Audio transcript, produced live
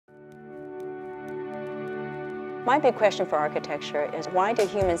My big question for architecture is, why do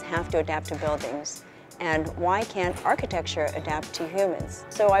humans have to adapt to buildings? And why can't architecture adapt to humans?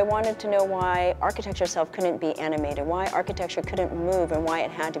 So I wanted to know why architecture itself couldn't be animated, why architecture couldn't move, and why it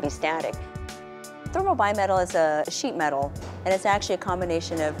had to be static. Thermobimetal is a sheet metal, and it's actually a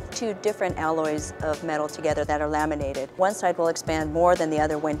combination of two different alloys of metal together that are laminated. One side will expand more than the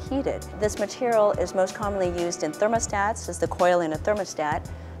other when heated. This material is most commonly used in thermostats as the coil in a thermostat,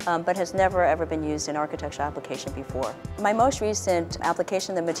 but has never ever been used in architectural application before. My most recent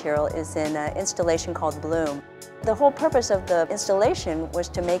application of the material is in an installation called Bloom. The whole purpose of the installation was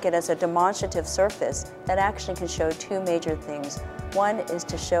to make it as a demonstrative surface that actually can show two major things. One is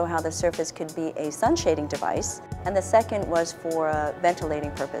to show how the surface could be a sun shading device, and the second was for a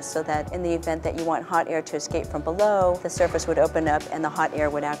ventilating purpose, so that in the event that you want hot air to escape from below, the surface would open up and the hot air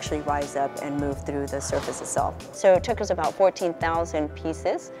would actually rise up and move through the surface itself. So it took us about 14,000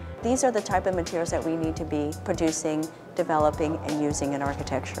 pieces. These are the type of materials that we need to be producing, developing, and using in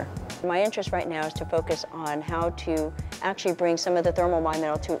architecture. My interest right now is to focus on how to actually bring some of the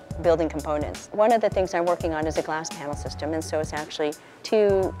thermobimetal to building components. One of the things I'm working on is a glass panel system, and so it's actually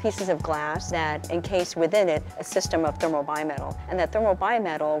two pieces of glass that encase within it a system of thermobimetal. And that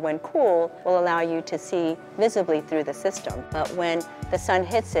thermobimetal, when cool, will allow you to see visibly through the system. But when the sun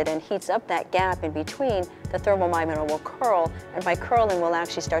hits it and heats up that gap in between, the thermobimetal will curl, and by curling will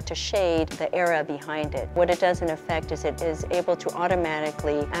actually start to shade the area behind it. What it does in effect is it is able to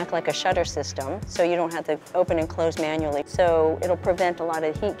automatically act like a shutter system, so you don't have to open and close manually. So it'll prevent a lot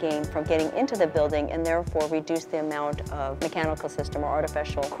of heat gain from getting into the building and therefore reduce the amount of mechanical system or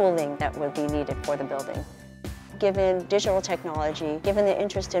artificial cooling that would be needed for the building. Given digital technology, given the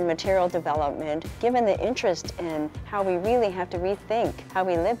interest in material development, given the interest in how we really have to rethink how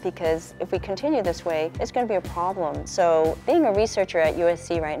we live, because if we continue this way, it's going to be a problem. So being a researcher at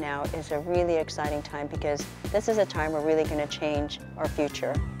USC right now is a really exciting time, because this is a time we're really going to change our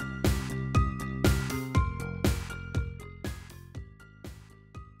future.